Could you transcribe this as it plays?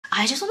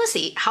I just want to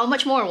see how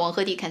much more Wang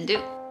Hedi can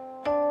do.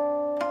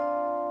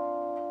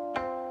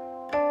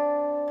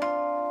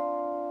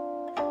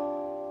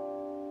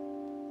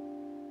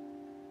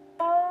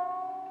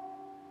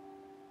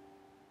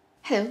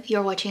 Hello,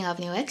 you're watching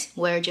Avenue X,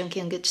 where a junkie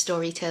on good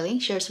storytelling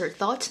shares her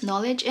thoughts,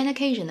 knowledge, and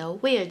occasional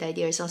weird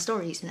ideas on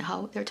stories and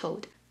how they're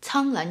told.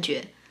 苍兰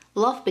诀,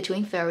 Love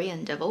Between Fairy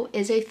and Devil,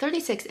 is a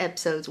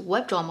 36-episode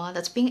web drama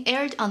that's being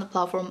aired on the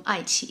platform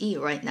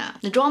iQIYI right now.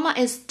 The drama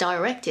is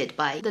directed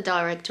by the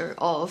director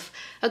of,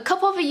 a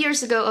couple of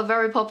years ago, a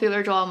very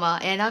popular drama,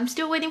 and I'm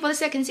still waiting for the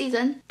second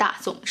season,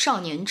 大宋少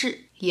年志,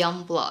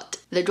 Young Blood.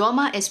 The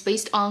drama is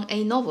based on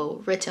a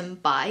novel written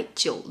by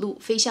九路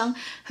飞香,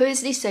 who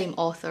is the same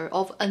author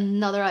of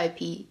another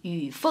IP,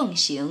 与凤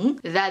行,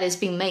 that is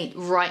being made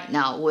right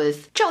now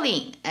with Zhao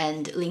Liying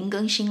and Lin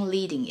Gengxin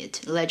leading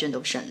it, Legend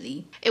of Shen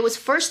Li. It was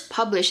first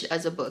published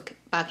as a book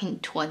back in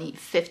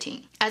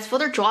 2015. As for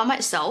the drama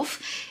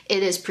itself,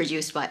 it is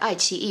produced by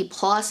iQIYI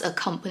plus a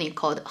company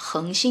called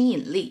恒星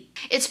引力.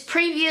 Its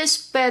previous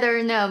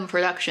better-known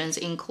productions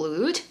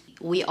include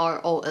We Are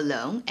All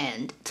Alone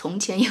and 从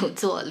前有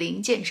座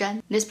灵剑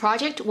山. This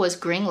project was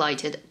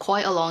greenlighted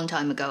quite a long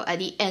time ago at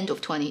the end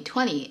of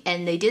 2020,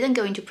 and they didn't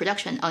go into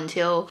production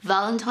until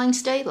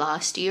Valentine's Day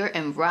last year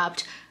and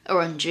wrapped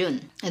around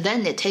June. And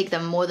then it takes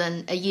them more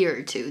than a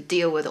year to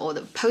deal with all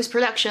the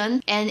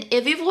post-production. And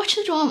if you've watched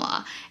the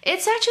drama,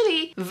 it's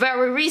actually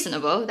very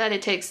reasonable that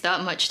it takes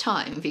that much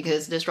time,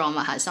 because this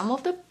drama has some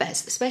of the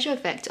best special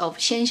effects of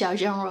xianxia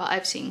genre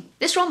I've seen.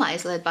 This drama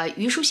is led by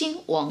Yu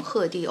Shuxing, Wang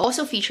Hedi,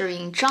 also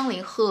featuring Zhang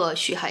Linghe,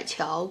 Xu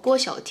Haiqiao, Guo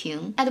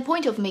Xiaoting. At the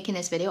point of making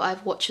this video,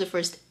 I've watched the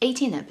first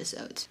 18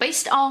 episodes.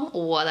 Based on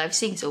what I've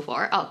seen so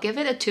far, I'll give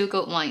it a 2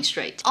 gold line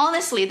straight.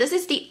 Honestly, this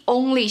is the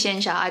only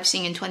xianxia I've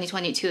seen in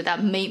 2022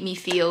 that made me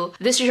feel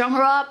this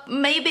genre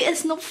maybe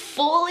it's not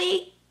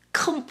fully,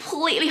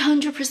 completely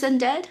 100%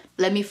 dead.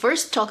 Let me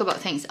first talk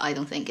about things I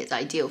don't think is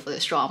ideal for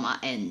this drama,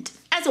 and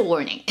as a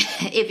warning,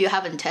 if you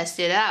haven't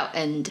tested it out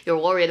and you're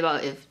worried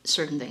about if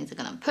certain things are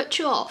gonna put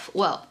you off,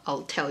 well,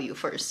 I'll tell you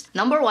first.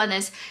 Number one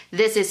is,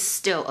 this is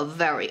still a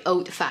very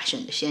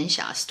old-fashioned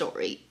xianxia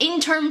story.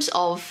 In terms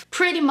of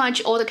pretty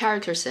much all the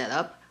character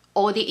setup,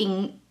 all the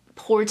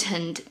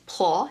important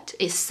plot,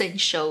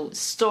 essential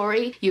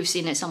story, you've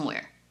seen it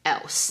somewhere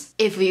else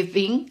if we've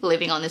been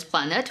living on this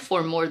planet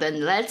for more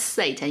than, let's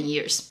say, 10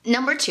 years.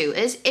 Number two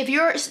is, if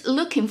you're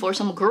looking for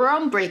some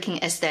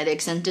groundbreaking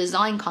aesthetics and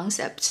design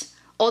concepts,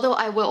 although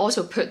I will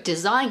also put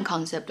design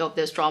concept of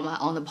this drama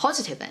on the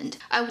positive end,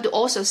 I would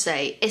also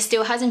say it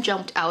still hasn't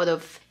jumped out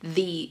of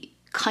the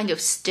kind of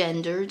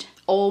standard,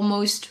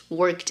 almost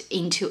worked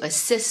into a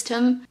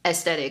system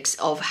aesthetics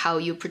of how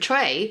you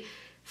portray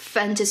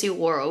fantasy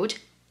world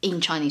in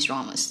Chinese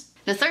dramas.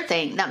 The third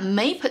thing that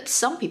may put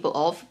some people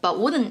off but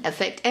wouldn't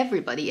affect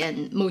everybody,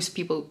 and most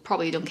people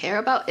probably don't care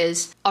about,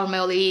 is our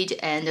male lead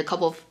and a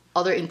couple of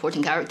other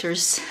important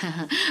characters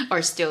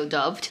are still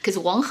dubbed, because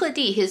Wang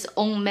Hedi, his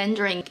own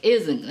Mandarin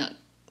isn't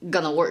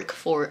gonna work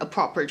for a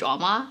proper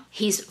drama.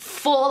 He's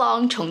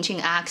full-on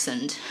Chongqing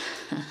accent.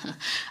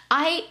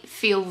 I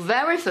feel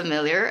very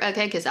familiar,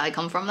 okay, because I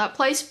come from that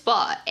place,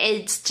 but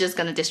it's just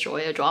gonna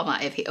destroy a drama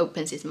if he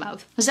opens his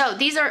mouth. So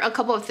these are a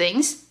couple of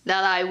things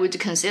that I would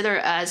consider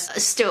as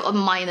still a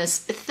minus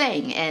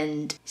thing,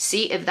 and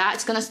see if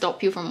that's gonna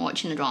stop you from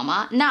watching the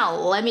drama. Now,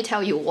 let me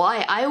tell you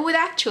why I would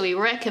actually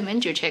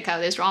recommend you check out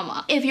this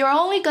drama. If you're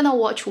only gonna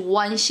watch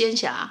one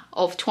xianxia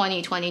of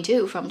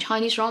 2022 from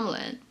Chinese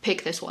dramaland,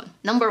 pick this one.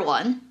 Number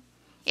one,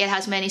 it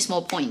has many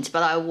small points,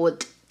 but I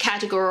would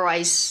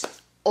categorize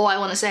all I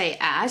want to say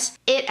as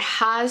it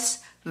has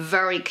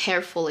very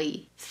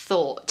carefully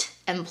thought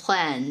and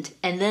planned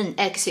and then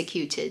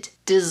executed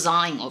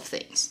design of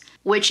things,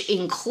 which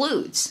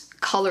includes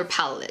color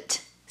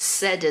palette,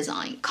 set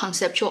design,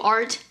 conceptual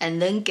art, and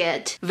then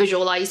get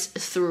visualized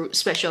through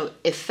special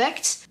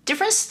effects,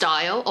 different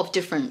style of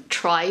different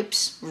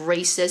tribes,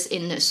 races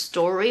in the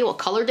story, what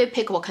color they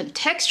pick, what kind of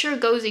texture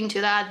goes into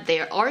that,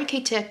 their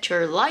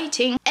architecture,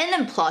 lighting, and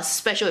then plus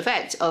special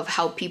effects of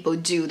how people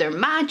do their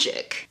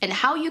magic and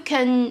how you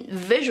can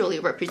visually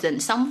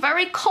represent some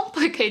very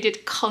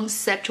complicated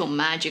conceptual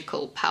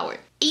magical power.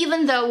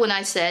 Even though when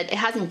I said it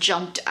hasn't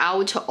jumped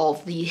out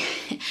of the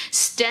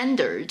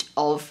standard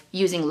of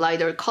using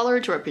lighter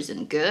color to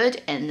represent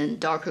good and then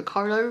darker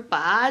color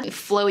bad,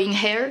 flowing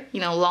hair,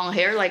 you know, long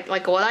hair like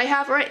what I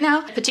have right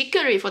now,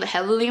 particularly for the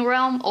heavenly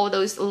realm, all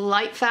those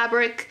light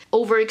fabric,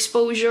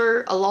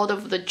 overexposure, a lot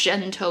of the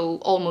gentle,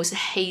 almost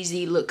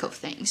hazy look of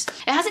things.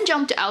 It hasn't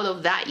jumped out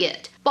of that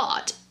yet,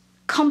 but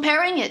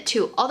comparing it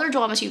to other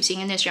dramas you've seen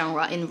in this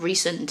genre in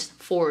recent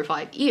 4 or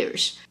 5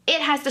 years, it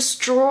has the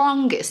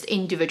strongest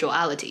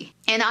individuality.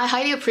 And I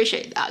highly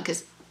appreciate that,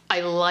 because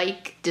I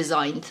like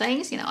design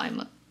things. You know,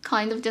 I'm a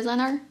kind of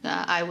designer.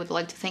 I would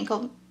like to think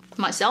of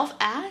myself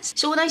as.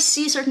 So when I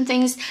see certain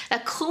things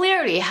that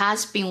clearly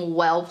has been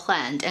well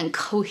planned and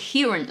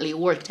coherently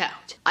worked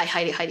out, I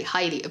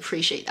highly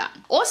appreciate that.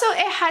 Also,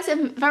 it has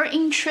a very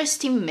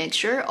interesting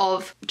mixture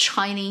of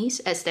Chinese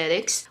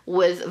aesthetics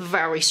with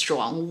very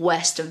strong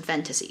Western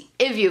fantasy.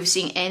 If you've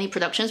seen any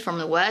productions from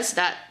the West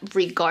that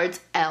regard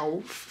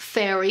elf,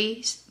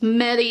 fairies,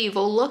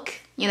 medieval look,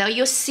 you know,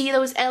 you'll see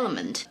those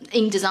elements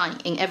in design,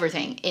 in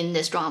everything in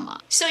this drama.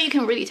 So you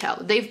can really tell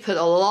they've put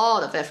a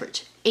lot of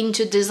effort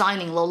into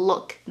designing the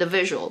look, the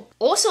visual.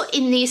 Also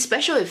in the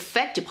special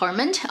effect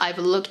department, I've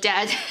looked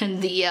at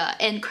the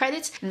end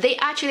credits, they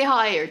actually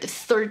hired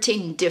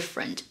 13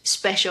 different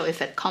special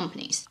effect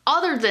companies.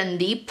 Other than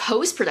the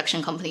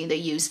post-production company they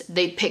used,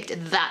 they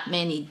picked that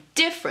many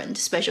different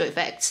special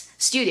effects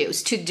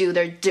studios to do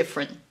their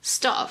different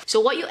stuff. So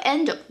what you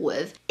end up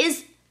with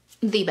is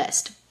the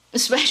best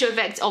special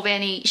effects of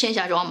any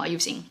xianxia drama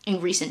you've seen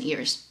in recent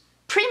years.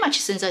 Pretty much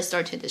since I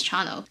started this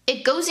channel.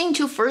 It goes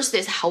into first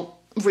is how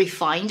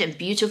refined and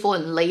beautiful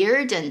and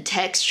layered and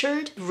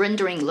textured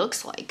rendering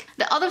looks like.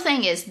 The other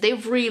thing is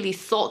they've really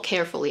thought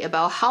carefully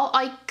about how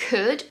I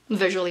could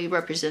visually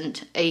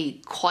represent a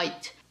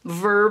quite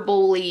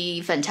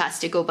verbally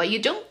fantastical, but you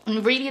don't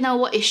really know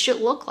what it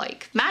should look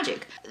like.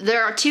 Magic.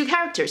 There are two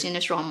characters in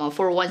this drama.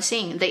 For one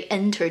scene, they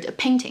entered a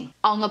painting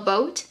on a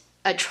boat,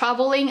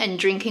 traveling and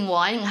drinking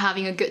wine and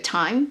having a good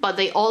time, but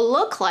they all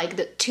look like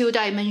the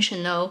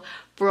two-dimensional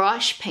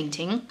brush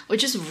painting,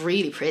 which is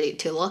really pretty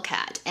to look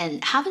at,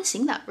 and haven't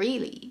seen that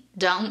really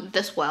done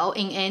this well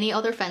in any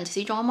other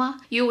fantasy drama.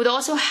 You would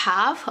also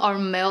have our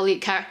male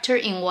lead character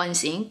in one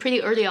scene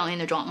pretty early on in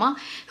the drama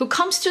who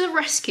comes to the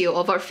rescue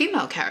of our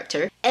female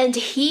character, and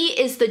he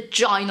is the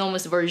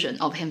ginormous version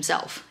of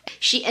himself.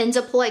 She ends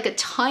up like a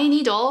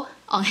tiny doll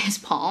on his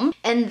palm,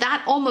 and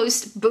that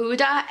almost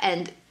Buddha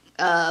and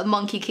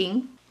Monkey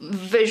King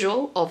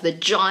visual of the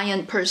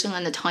giant person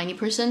and the tiny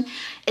person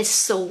is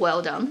so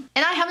well done.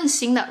 And I haven't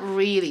seen that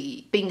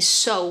really being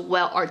so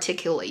well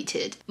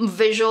articulated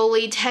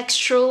visually,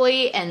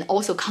 texturally, and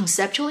also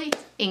conceptually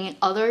in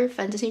other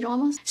fantasy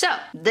dramas. So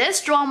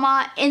this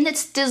drama in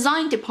its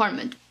design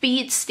department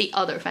beats the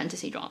other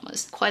fantasy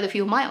dramas quite a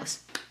few miles.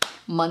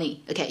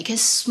 Money. Okay, you can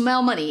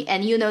smell money,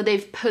 and you know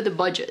they've put the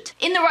budget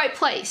in the right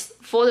place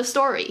for the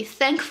story,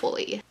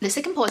 thankfully. The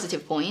second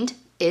positive point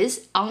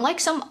is, unlike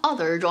some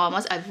other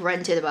dramas I've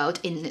ranted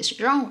about in this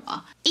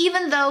genre,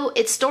 even though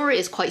its story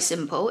is quite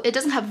simple, it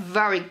doesn't have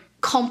very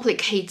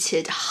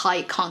complicated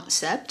high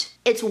concept,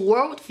 its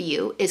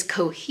worldview is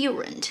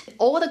coherent.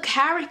 All the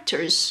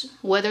characters,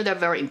 whether they're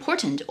very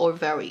important or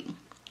very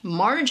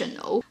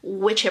marginal,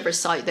 whichever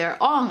side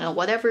they're on and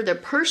whatever their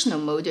personal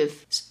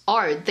motives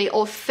are, they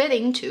all fit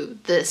into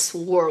this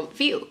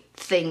worldview.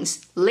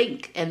 Things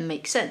link and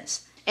make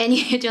sense. And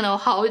you don't know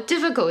how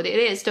difficult it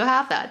is to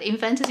have that in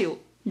fantasy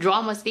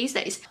dramas these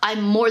days.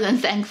 I'm more than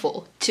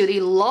thankful to the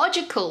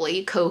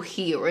logically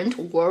coherent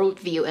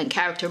worldview and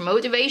character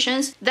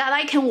motivations that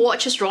I can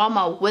watch this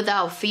drama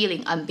without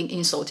feeling I'm being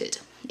insulted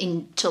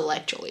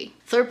intellectually.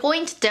 Third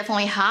point,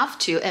 definitely have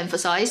to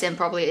emphasize, and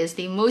probably is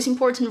the most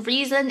important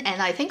reason,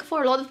 and I think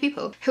for a lot of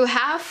people who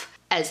have,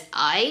 as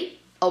I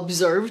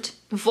observed,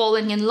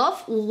 fallen in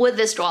love with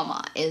this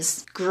drama,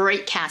 is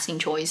great casting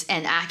choice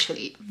and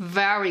actually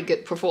very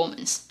good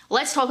performance.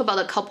 Let's talk about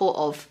a couple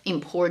of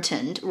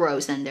important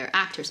roles and their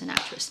actors and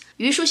actresses.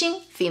 Yu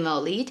Shuxing,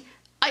 female lead.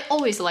 I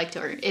always liked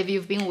her. If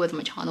you've been with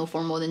my channel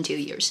for more than 2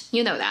 years,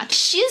 you know that.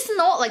 She's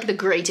not like the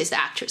greatest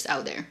actress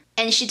out there,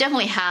 and she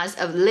definitely has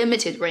a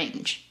limited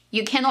range.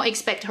 You cannot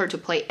expect her to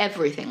play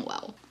everything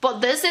well. But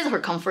this is her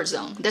comfort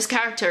zone. This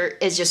character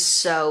is just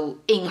so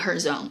in her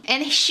zone.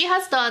 And she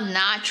has the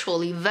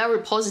naturally very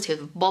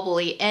positive,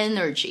 bubbly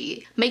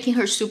energy, making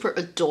her super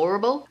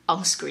adorable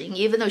on screen,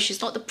 even though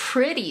she's not the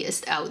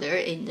prettiest out there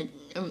in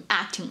the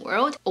acting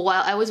world.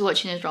 While I was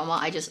watching this drama,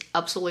 I just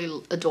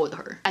absolutely adored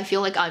her. I feel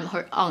like I'm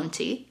her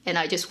auntie, and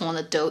I just want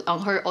to dote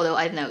on her, although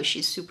I know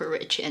she's super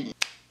rich and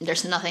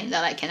there's nothing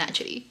that I can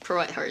actually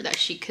provide her that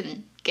she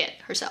couldn't get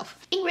herself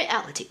in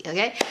reality,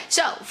 okay?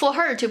 So for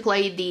her to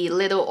play the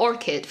little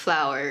orchid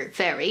flower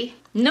fairy,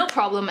 no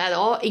problem at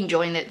all,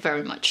 enjoying it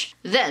very much.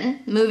 Then,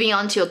 moving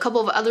on to a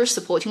couple of other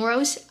supporting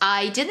roles,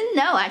 I didn't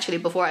know actually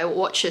before I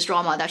watched this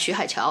drama that Xu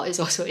Haiqiao is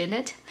also in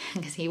it,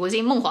 because he was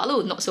in Meng Hua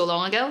Lu not so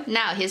long ago.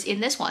 Now he's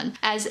in this one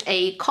as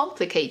a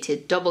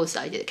complicated,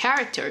 double-sided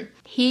character.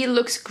 He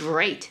looks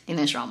great in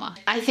this drama.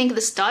 I think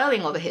the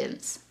styling of him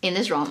in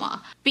this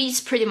drama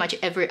beats pretty much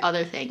every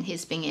other thing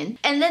he's been in.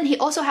 And then he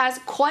also has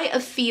quite a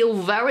few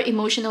very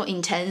emotional,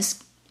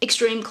 intense,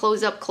 extreme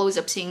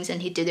close-up scenes,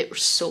 and he did it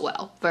so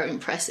well. Very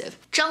impressive.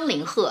 Zhang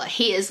Linghe,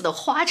 he is the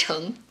Hua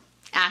Cheng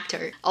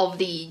actor of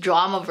the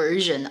drama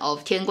version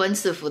of Tianguan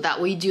Zifu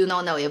that we do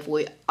not know if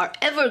we are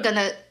ever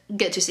gonna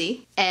get to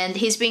see. And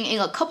he's been in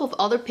a couple of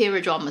other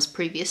period dramas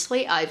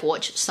previously. I've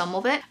watched some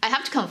of it. I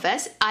have to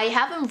confess, I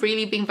haven't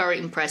really been very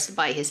impressed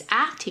by his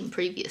acting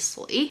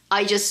previously.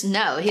 I just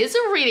know he's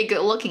a really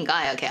good looking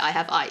guy. Okay, I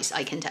have eyes,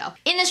 I can tell.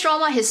 In this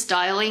drama, his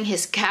styling,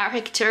 his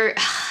character,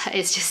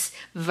 it's just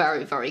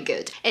very, very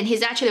good. And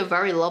he's actually a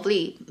very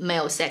lovely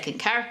male second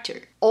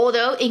character.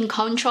 Although in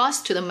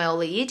contrast to the male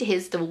lead,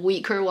 he's the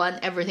weaker one,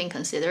 everything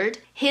considered.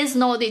 He's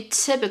not the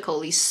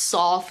typically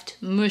soft,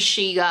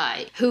 mushy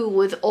guy who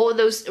with all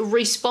those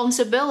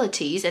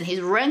responsibilities and his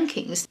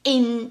rankings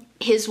in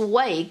his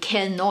way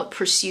cannot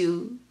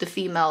pursue the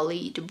female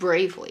lead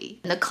bravely.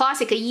 The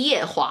classic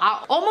夜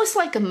华, almost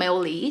like a male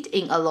lead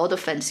in a lot of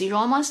fantasy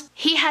dramas,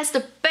 he has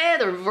the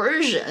better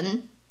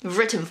version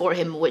written for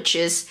him, which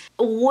is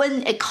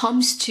when it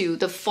comes to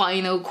the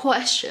final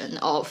question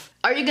of,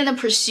 are you gonna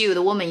pursue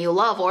the woman you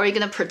love, or are you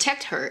gonna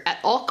protect her at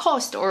all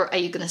cost, or are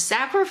you gonna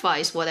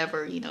sacrifice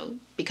whatever,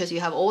 because you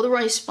have all the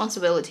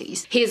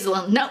responsibilities? He's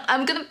like, no,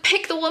 I'm gonna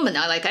pick the woman.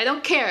 I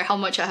don't care how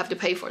much I have to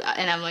pay for that.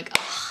 And I'm like,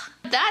 ugh.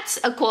 That's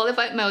a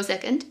qualified male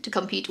second to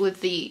compete with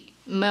the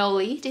male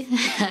lead.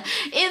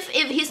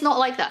 if he's not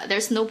like that,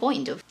 there's no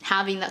point of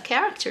having that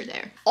character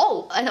there.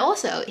 Oh, and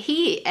also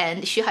he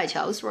and Xu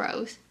Haiqiao's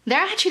Rose, they're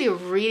actually a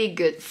really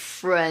good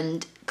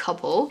friend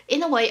couple.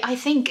 In a way, I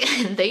think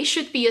they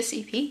should be a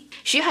CP.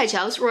 Xu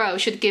Haiqiao's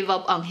Rose should give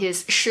up on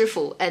his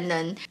Shifu, and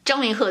then Zhang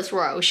Linhe's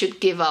Rose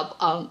should give up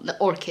on the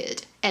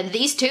orchid. And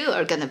these two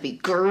are gonna be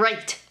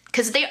great,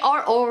 because they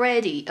are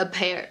already a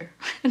pair.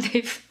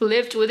 They've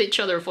lived with each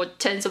other for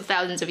tens of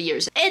thousands of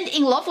years and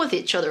in love with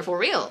each other for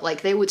real.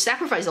 Like, they would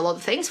sacrifice a lot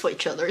of things for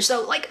each other.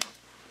 So, like,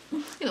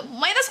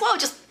 might as well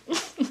just...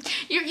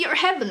 you're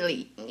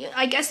heavenly.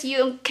 I guess you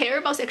don't care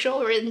about sexual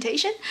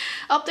orientation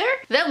up there?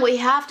 Then we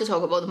have to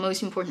talk about the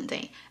most important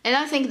thing. And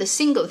I think the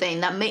single thing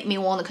that made me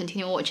want to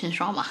continue watching this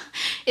drama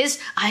is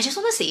I just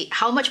want to see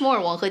how much more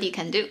Wang Hedi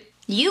can do.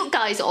 You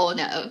guys all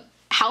know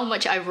how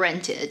much I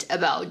ranted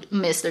about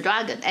Mr.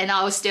 Dragon, and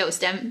I'll still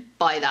stand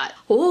by that.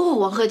 Oh,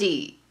 Wang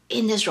Hedi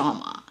in this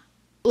drama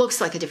looks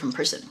like a different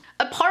person.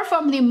 Apart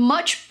from the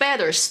much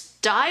better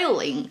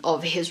styling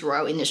of his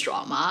role in this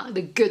drama,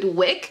 the good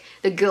wig,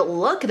 the good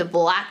look, the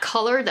black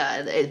color,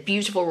 the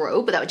beautiful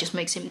robe, that just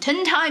makes him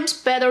 10 times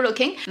better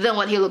looking than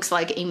what he looks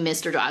like in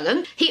Mr.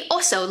 Dragon. He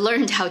also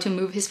learned how to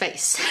move his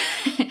face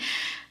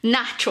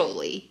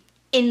naturally,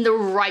 in the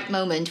right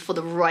moment for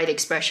the right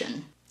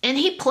expression. And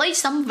he plays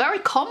some very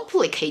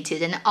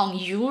complicated and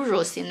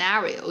unusual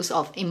scenarios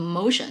of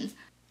emotion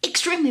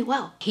extremely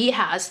well. He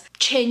has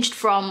changed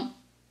from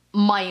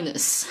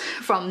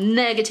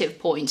negative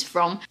points,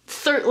 from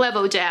third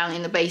level down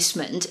in the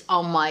basement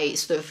on my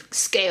sort of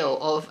scale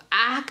of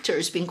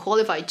actors being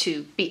qualified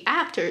to be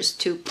actors,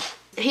 to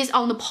he's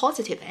on the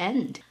positive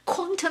end.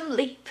 Quantum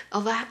leap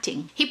of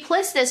acting. He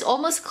plays this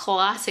almost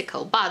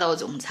classical 霸道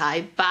总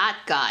裁 bad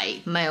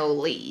guy male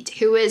lead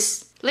who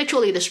is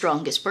literally the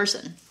strongest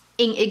person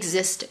in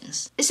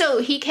existence. So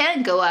he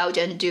can go out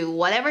and do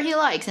whatever he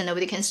likes and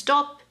nobody can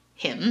stop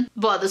him.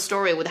 But the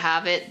story would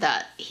have it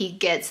that he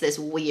gets this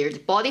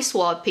weird body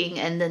swapping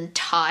and then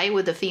tie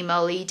with the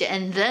female lead,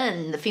 and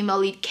then the female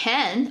lead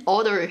can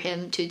order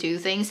him to do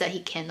things that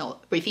he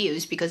cannot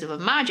refuse because of a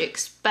magic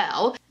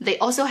spell. They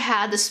also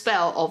had the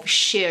spell of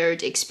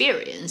shared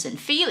experience and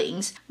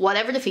feelings.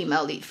 Whatever the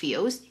female lead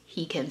feels,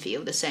 he can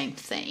feel the same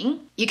thing.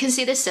 You can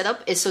see this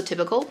setup is so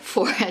typical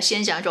for a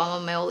Xian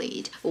drama male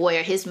lead,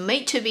 where he's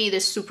made to be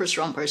this super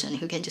strong person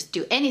who can just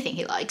do anything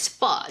he likes,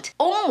 but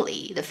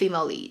only the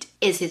female lead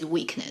is his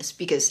weakness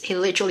because he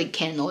literally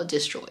cannot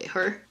destroy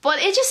her.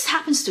 But it just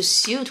happens to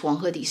suit Wang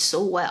Hedi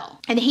so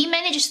well. And he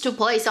manages to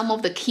play some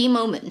of the key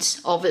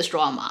moments of this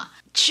drama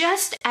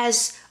just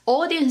as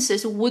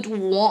audiences would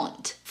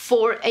want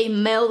for a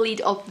male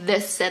lead of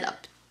this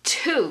setup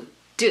to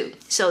do.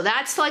 So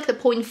that's like the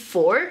point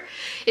 4,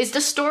 is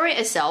the story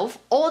itself.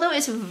 Although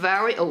it's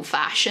very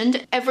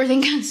old-fashioned,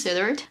 everything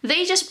considered,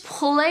 they just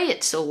play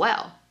it so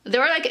well.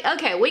 They're like,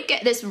 okay, we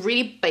get this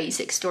really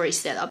basic story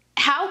setup.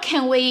 How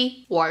can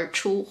we 玩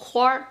出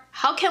花?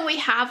 How can we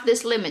have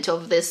this limit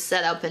of this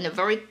setup and a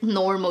very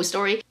normal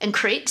story and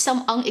create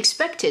some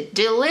unexpected,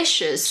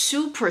 delicious,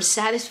 super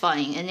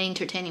satisfying and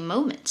entertaining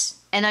moments?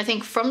 And I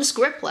think from the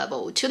script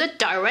level to the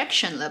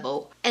direction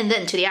level and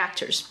then to the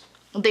actors,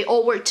 they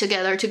all work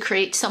together to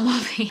create some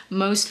of the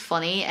most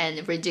funny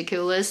and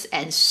ridiculous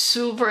and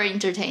super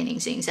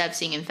entertaining scenes I've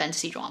seen in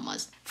fantasy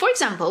dramas. For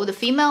example, the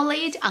female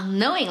lead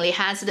unknowingly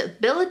has the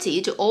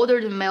ability to order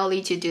the male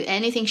lead to do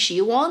anything she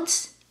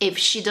wants. If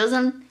she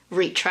doesn't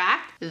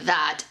retract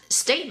that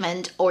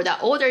statement or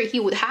that order, he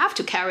would have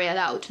to carry it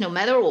out no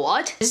matter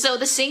what. So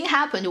the scene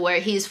happened where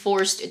he's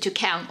forced to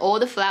count all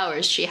the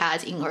flowers she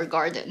has in her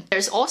garden.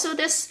 There's also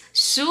this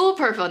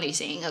super funny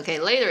scene, okay,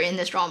 later in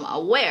this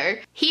drama, where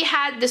he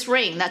had this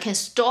ring that can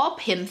stop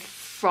him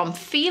from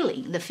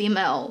feeling the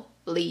female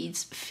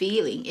lead's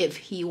feeling if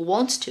he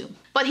wants to.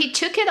 But he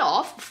took it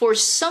off for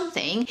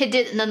something he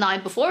did the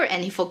night before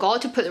and he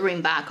forgot to put the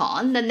ring back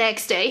on. The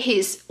next day,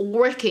 he's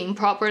working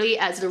properly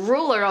as the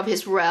ruler of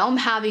his realm,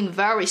 having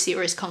very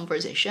serious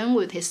conversation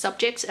with his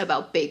subjects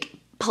about big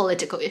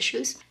political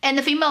issues. And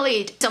the female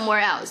lead somewhere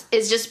else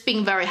is just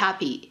being very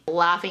happy,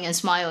 laughing and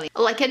smiling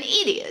like an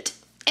idiot.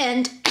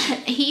 And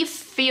he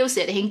feels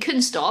it, he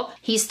couldn't stop.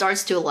 He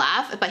starts to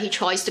laugh, but he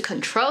tries to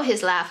control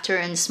his laughter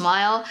and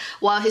smile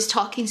while he's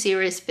talking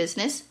serious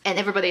business, and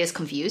everybody is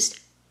confused.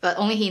 but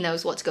only he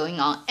knows what's going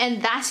on.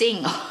 And that's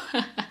it.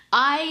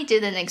 I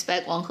didn't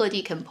expect Wang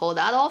Hedi can pull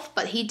that off,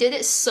 but he did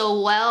it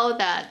so well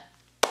that,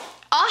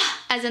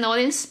 as an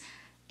audience,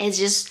 it's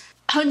just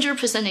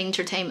 100%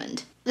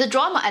 entertainment. The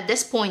drama at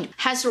this point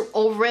has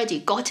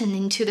already gotten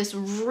into this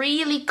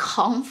really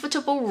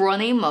comfortable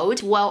running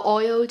mode. Well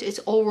oiled, it's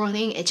all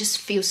running, it just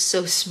feels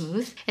so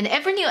smooth. And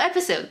every new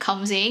episode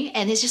comes in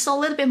and it's just a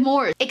little bit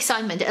more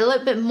excitement, a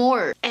little bit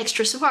more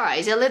extra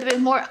surprise, a little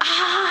bit more,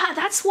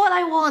 that's what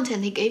I want,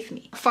 and they gave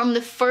me. From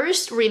the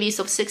first release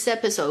of 6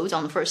 episodes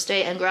on the first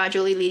day and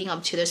gradually leading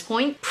up to this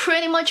point,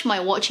 pretty much my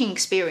watching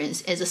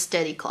experience is a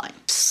steady climb.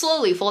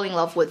 Slowly falling in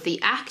love with the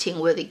acting,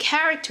 with the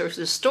characters,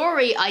 the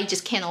story. I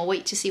just cannot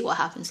wait to see what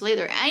happens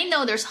later. I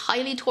know there's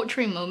highly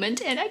torturing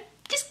moment and I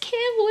just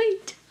can't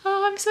wait.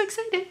 Oh, I'm so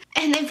excited.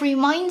 And it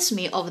reminds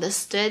me of the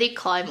steady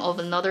climb of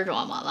another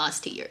drama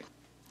last year.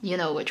 You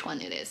know which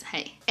one it is,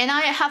 hey. And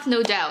I have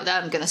no doubt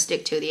that I'm gonna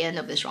stick to the end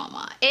of this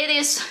drama. It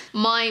is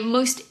my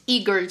most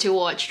eager to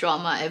watch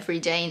drama every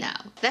day now.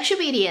 That should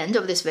be the end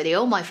of this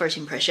video, my first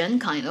impression,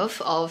 kind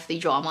of the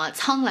drama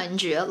苍兰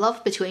诀,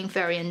 Love Between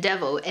Fairy and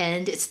Devil,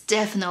 and it's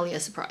definitely a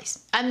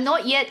surprise. I'm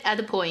not yet at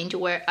the point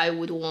where I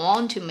would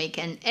want to make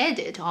an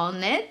edit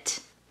on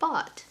it,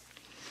 but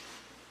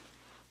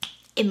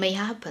it may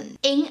happen.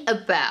 In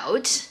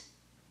about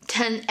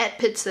 10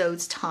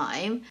 episodes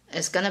time,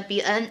 it's gonna be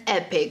an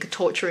epic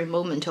torturing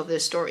moment of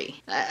this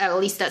story. At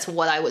least that's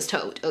what I was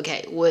told,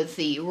 okay, with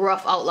the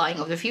rough outline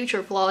of the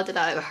future plot that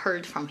I've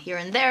heard from here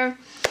and there.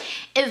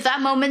 If that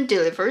moment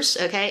delivers,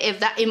 okay, if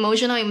that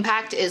emotional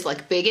impact is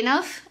like big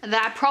enough,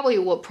 that probably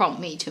will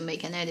prompt me to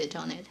make an edit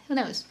on it. Who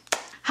knows?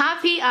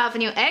 Happy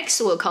Avenue X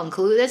will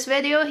conclude this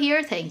video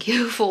here. Thank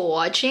you for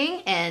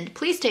watching and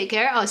please take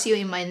care. I'll see you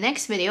in my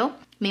next video.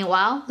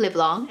 Meanwhile, live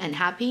long and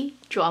happy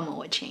drama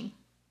watching.